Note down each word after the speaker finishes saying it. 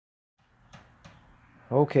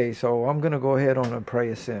Okay, so I'm going to go ahead on and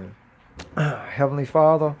pray us in. Heavenly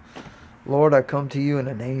Father, Lord, I come to you in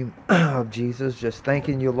the name of Jesus, just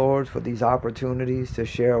thanking you, Lord, for these opportunities to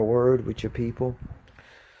share a word with your people.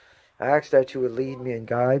 I ask that you would lead me and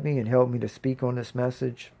guide me and help me to speak on this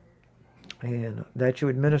message, and that you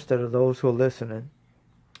would minister to those who are listening.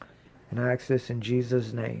 And I ask this in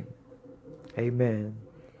Jesus' name. Amen.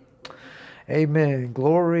 Amen.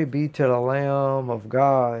 Glory be to the Lamb of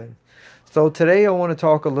God. So today I want to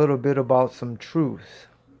talk a little bit about some truth.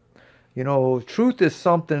 You know, truth is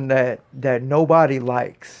something that nobody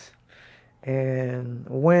likes. And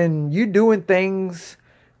when you're doing things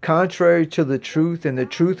contrary to the truth and the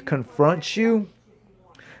truth confronts you,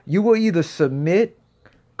 you will either submit,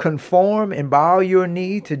 conform, and bow your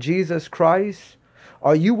knee to Jesus Christ,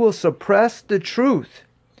 or you will suppress the truth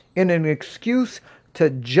in an excuse to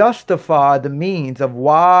justify the means of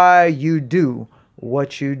why you do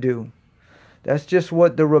what you do. That's just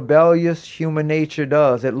what the rebellious human nature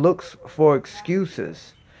does. It looks for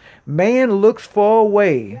excuses. Man looks for a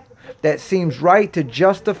way that seems right to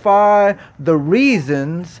justify the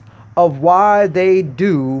reasons of why they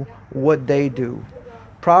do what they do.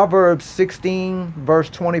 Proverbs 16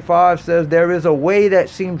 verse 25 says, "There is a way that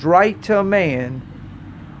seems right to a man,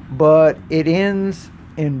 but it ends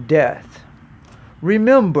in death."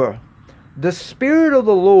 Remember, the Spirit of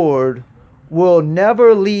the Lord will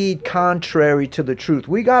never lead contrary to the truth.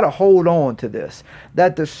 We got to hold on to this,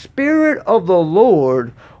 that the Spirit of the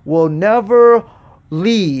Lord will never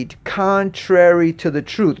lead contrary to the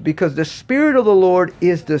truth, because the Spirit of the Lord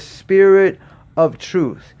is the Spirit of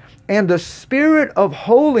truth. And the Spirit of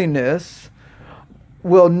holiness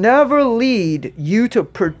will never lead you to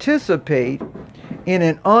participate in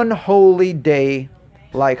an unholy day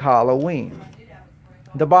like Halloween.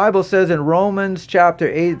 The Bible says in Romans chapter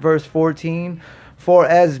 8 verse 14, "For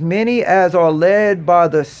as many as are led by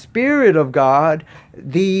the Spirit of God,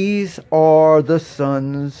 these are the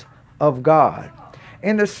sons of God."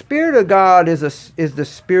 And the Spirit of God is the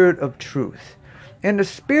Spirit of truth. And the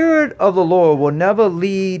Spirit of the Lord will never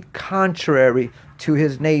lead contrary to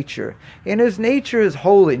his nature. And his nature is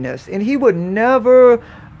holiness. And he would never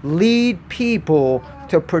lead people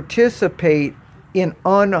to participate in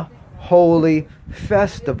unholy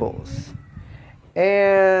festivals.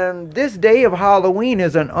 And this day of Halloween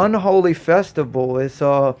is an unholy festival. It's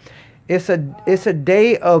a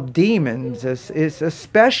day of demons. It's a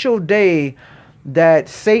special day that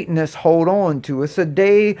Satanists hold on to. It's a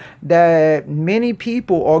day that many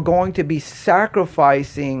people are going to be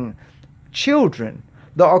sacrificing children.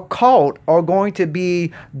 The occult are going to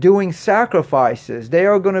be doing sacrifices. They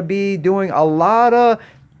are going to be doing a lot of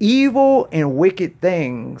evil and wicked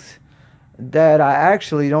things that I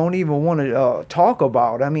actually don't even want to talk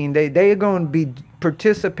about. I mean, they're going to be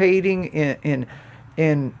participating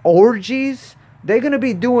in orgies. They're going to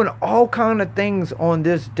be doing all kind of things on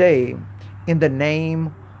this day in the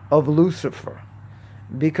name of Lucifer,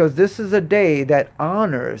 because this is a day that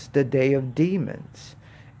honors the day of demons.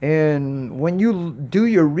 And when you do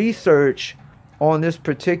your research on this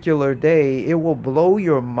particular day, it will blow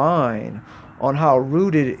your mind on how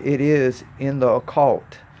rooted it is in the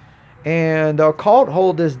occult. And the occult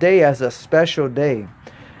hold this day as a special day.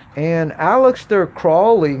 And Aleister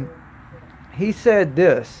Crowley, he said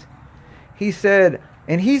this. He said,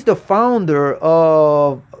 and he's the founder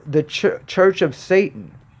of the Church of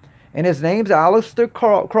Satan. And his name's Aleister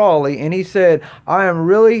Crowley. And he said, "I am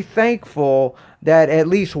really thankful that at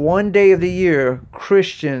least one day of the year,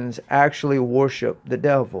 Christians actually worship the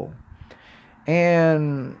devil."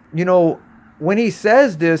 And, you know, when he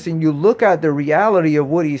says this and you look at the reality of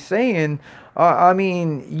what he's saying, I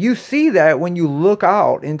mean, you see that when you look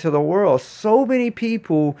out into the world. So many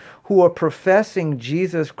people who are professing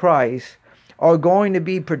Jesus Christ are going to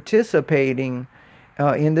be participating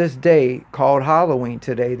in this day called Halloween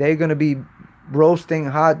today. They're going to be roasting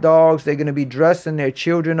hot dogs. They're going to be dressing their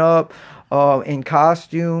children up in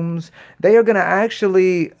costumes. They are going to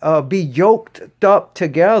actually be yoked up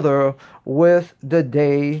together with the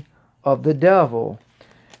day of the devil.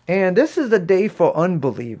 And this is the day for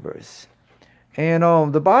unbelievers. And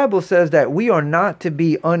the Bible says that we are not to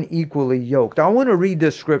be unequally yoked. I want to read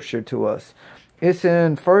this scripture to us. It's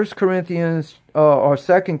in 1 Corinthians or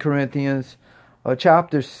 2 Corinthians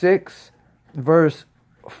chapter 6 verse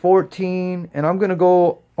 14, and I'm going to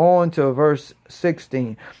go on to verse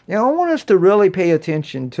 16. Now, I want us to really pay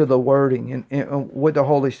attention to the wording and what the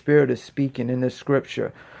Holy Spirit is speaking in this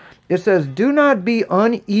scripture. It says, "Do not be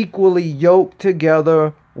unequally yoked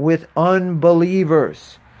together with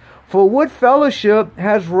unbelievers. For what fellowship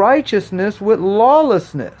has righteousness with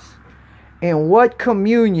lawlessness? And what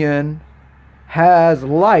communion has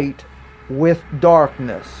light with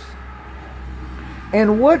darkness?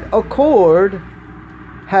 And what accord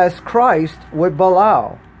has Christ with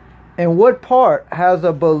Belial? And what part has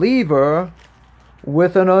a believer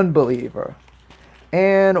with an unbeliever?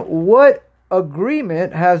 And what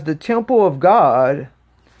agreement has the temple of God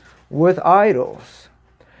with idols?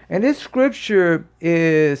 And this scripture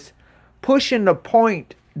is pushing the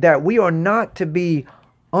point that we are not to be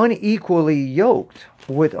unequally yoked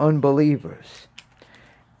with unbelievers.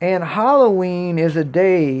 And Halloween is a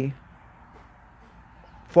day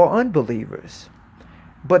for unbelievers.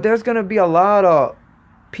 But there's going to be a lot of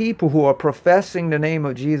people who are professing the name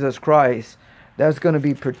of Jesus Christ that's going to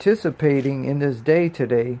be participating in this day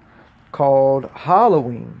today called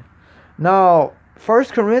Halloween. Now, 1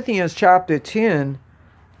 Corinthians chapter 10,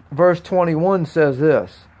 verse 21 says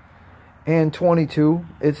this. And 22,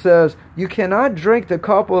 it says, "You cannot drink the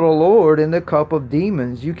cup of the Lord and the cup of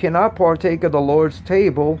demons. You cannot partake of the Lord's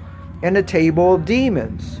table and the table of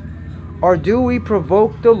demons. Or do we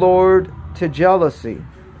provoke the Lord to jealousy?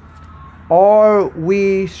 Are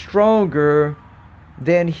we stronger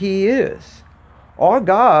than He is?" Our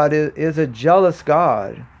God is a jealous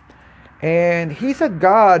God. And He's a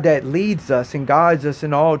God that leads us and guides us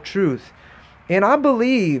in all truth. And I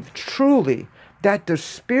believe truly that the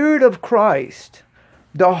Spirit of Christ,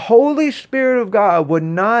 the Holy Spirit of God, would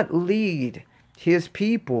not lead His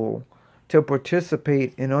people to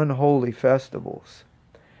participate in unholy festivals.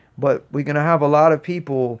 But we're going to have a lot of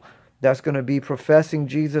people that's going to be professing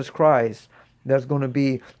Jesus Christ, that's going to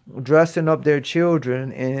be dressing up their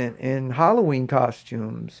children in Halloween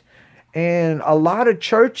costumes. And a lot of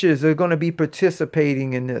churches are going to be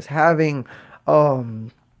participating in this, having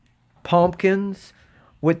pumpkins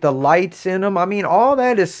with the lights in them. I mean, all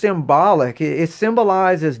that is symbolic. It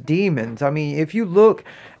symbolizes demons. I mean, if you look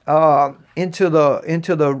into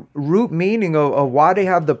the root meaning of why they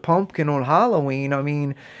have the pumpkin on Halloween, I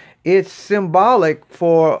mean, it's symbolic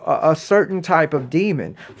for a certain type of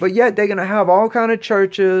demon. But yet they're going to have all kind of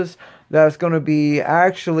churches that's going to be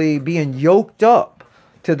actually being yoked up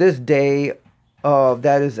to this day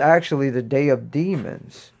that is actually the day of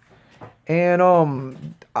demons. And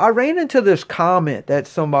I ran into this comment that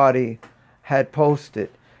somebody had posted.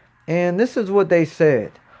 And this is what they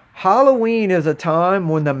said. Halloween is a time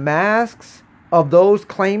when the masks of those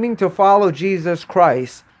claiming to follow Jesus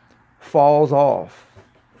Christ falls off.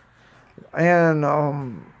 And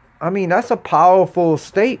I mean, that's a powerful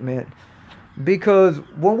statement. Because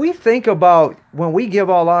when we think about when we give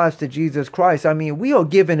our lives to Jesus Christ, I mean, we are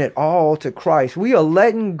giving it all to Christ. We are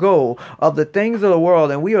letting go of the things of the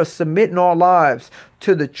world, and we are submitting our lives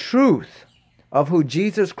to the truth of who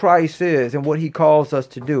Jesus Christ is and what He calls us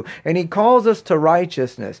to do. And He calls us to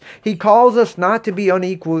righteousness. He calls us not to be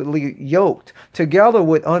unequally yoked together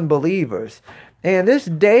with unbelievers. And this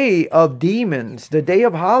day of demons, the day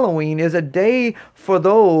of Halloween, is a day for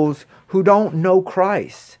those who don't know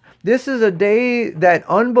Christ. This is a day that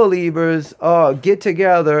unbelievers get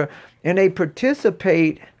together and they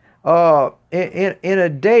participate in a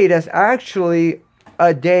day that's actually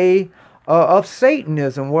a day of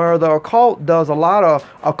Satanism, where the occult does a lot of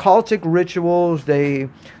occultic rituals. They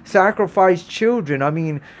sacrifice children. I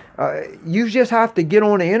mean, you just have to get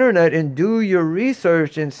on the internet and do your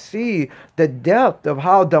research and see the depth of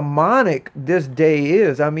how demonic this day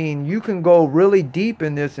is. I mean, you can go really deep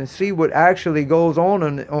in this and see what actually goes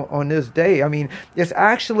on this day. I mean, it's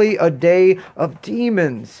actually a day of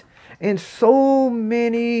demons. And so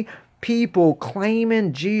many people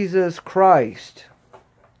claiming Jesus Christ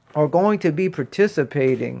are going to be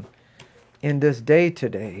participating in this day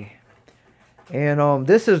today. And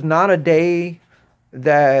this is not a day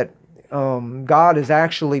that God is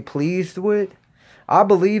actually pleased with. I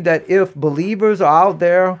believe that if believers are out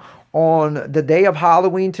there on the day of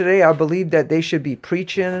Halloween today, I believe that they should be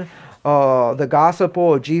preaching the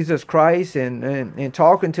gospel of Jesus Christ and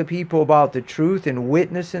talking to people about the truth and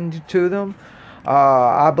witnessing to them.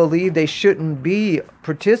 I believe they shouldn't be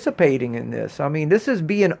participating in this. I mean, this is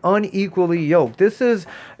being unequally yoked. This is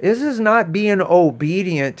not being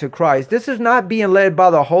obedient to Christ. This is not being led by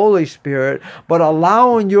the Holy Spirit, but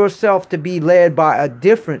allowing yourself to be led by a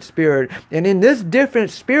different spirit. And in this different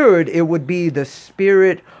spirit, it would be the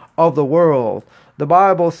spirit of the world. The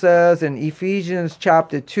Bible says in Ephesians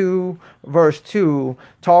chapter 2, verse 2,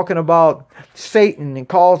 talking about Satan, and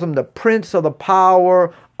calls him the prince of the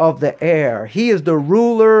power of the air. He is the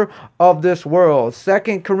ruler of this world.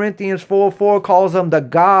 2 Corinthians 4:4 calls him the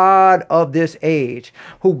God of this age,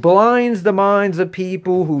 who blinds the minds of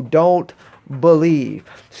people who don't believe.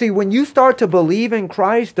 See, when you start to believe in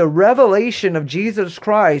Christ, the revelation of Jesus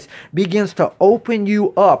Christ begins to open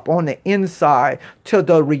you up on the inside to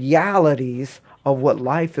the realities of what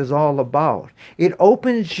life is all about. It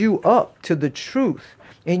opens you up to the truth.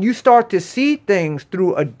 And you start to see things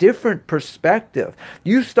through a different perspective.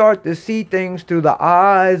 You start to see things through the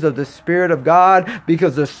eyes of the Spirit of God,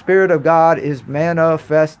 because the Spirit of God is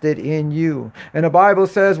manifested in you. And the Bible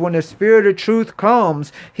says when the Spirit of truth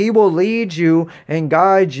comes, He will lead you and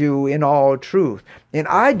guide you in all truth. And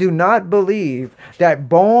I do not believe that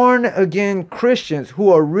born again Christians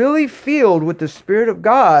who are really filled with the Spirit of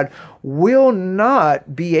God will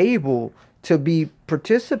not be able to be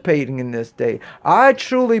participating in this day. I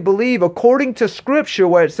truly believe, according to Scripture,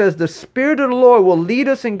 where it says the Spirit of the Lord will lead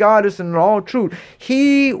us and guide us in all truth,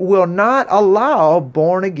 He will not allow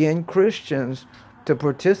born again Christians to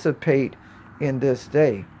participate in this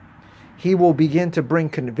day. He will begin to bring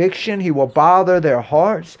conviction. He will bother their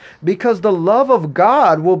hearts, because the love of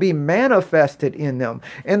God will be manifested in them.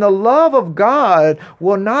 And the love of God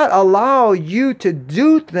will not allow you to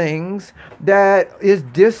do things that is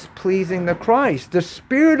displeasing to Christ. The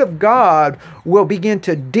Spirit of God will begin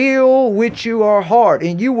to deal with your heart,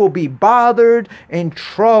 and you will be bothered and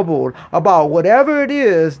troubled about whatever it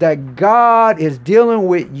is that God is dealing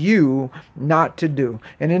with you not to do.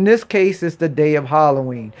 And in this case, it's the day of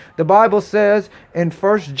Halloween. The Bible says in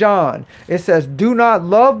 1 John, it says, do not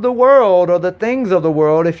love the world or the things of the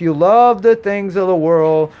world. If you love the things of the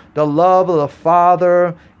world, the love of the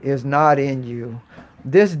Father is not in you.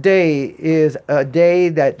 This day is a day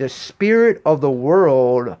that the spirit of the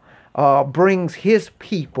world brings His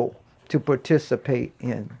people to participate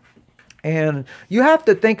in. And you have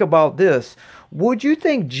to think about this. Would you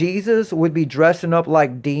think Jesus would be dressing up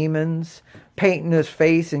like demons, painting his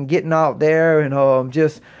face and getting out there and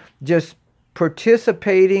just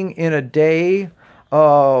participating in a day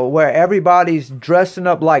where everybody's dressing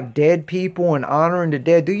up like dead people and honoring the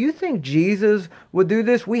dead? Do you think Jesus would do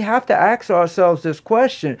this? We have to ask ourselves this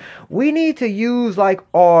question. We need to use like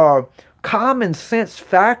our common sense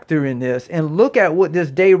factor in this and look at what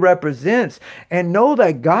this day represents and know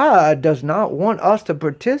that God does not want us to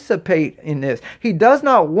participate in this. He does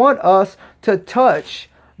not want us to touch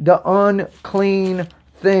the unclean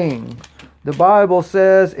thing. The Bible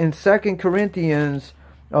says in 2 Corinthians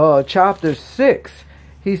chapter 6,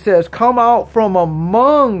 He says, come out from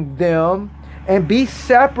among them and be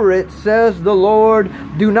separate, says the Lord.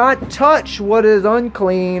 Do not touch what is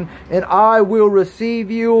unclean, and I will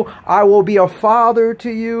receive you. I will be a father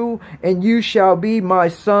to you, and you shall be my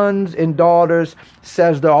sons and daughters,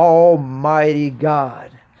 says the Almighty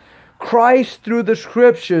God. Christ, through the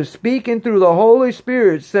Scriptures, speaking through the Holy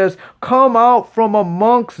Spirit, says, come out from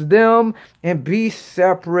amongst them and be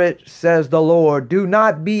separate, says the Lord. Do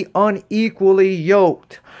not be unequally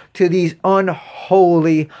yoked to these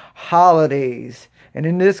unholy holidays. And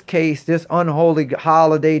in this case, this unholy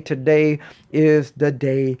holiday today is the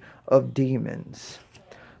Day of Demons.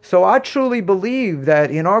 So I truly believe that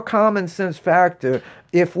in our common sense factor,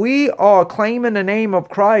 if we are claiming the name of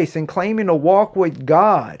Christ and claiming to walk with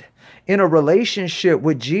God in a relationship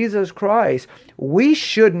with Jesus Christ, we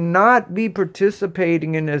should not be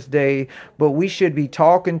participating in this day, but we should be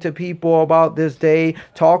talking to people about this day,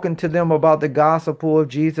 talking to them about the gospel of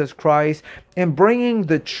Jesus Christ, and bringing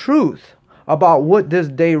the truth about what this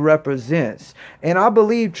day represents. And I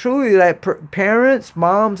believe truly that parents,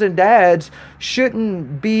 moms, and dads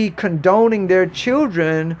shouldn't be condoning their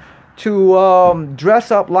children to dress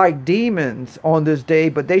up like demons on this day,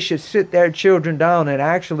 but they should sit their children down and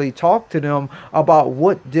actually talk to them about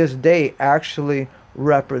what this day actually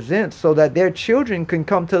represents, so that their children can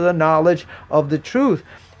come to the knowledge of the truth.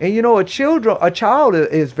 And you know, a child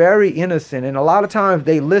is very innocent, and a lot of times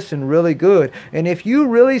they listen really good. And if you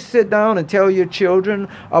really sit down and tell your children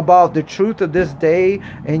about the truth of this day,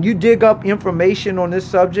 and you dig up information on this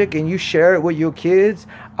subject and you share it with your kids,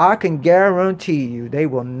 I can guarantee you they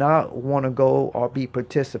will not want to go or be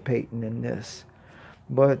participating in this.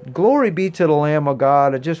 But glory be to the Lamb of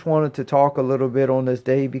God. I just wanted to talk a little bit on this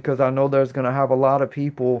day, because I know there's going to have a lot of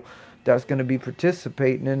people that's going to be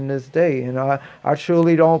participating in this day. And I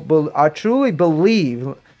truly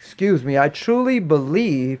believe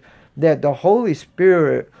that the Holy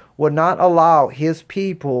Spirit will not allow His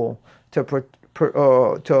people to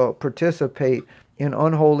participate in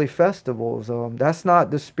unholy festivals. That's not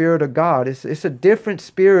the Spirit of God. It's a different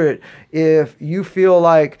spirit if you feel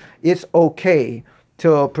like it's okay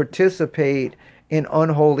to participate in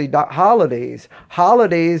unholy holidays,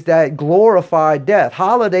 holidays that glorify death,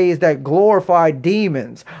 holidays that glorify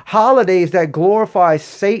demons, holidays that glorify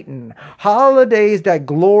Satan, holidays that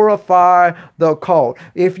glorify the occult.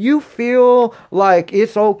 If you feel like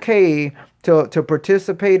it's okay to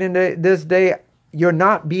participate in this day, you're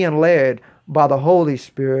not being led by the Holy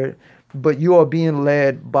Spirit, but you are being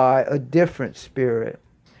led by a different spirit.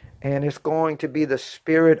 And it's going to be the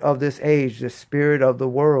spirit of this age, the spirit of the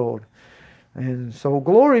world. And so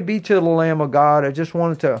glory be to the Lamb of God. I just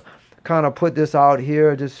wanted to kind of put this out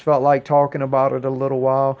here. I just felt like talking about it a little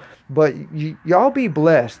while. But y'all be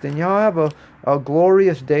blessed, and y'all have a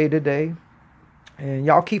glorious day today. And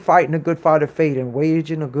y'all keep fighting a good fight of faith and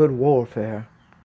waging a good warfare.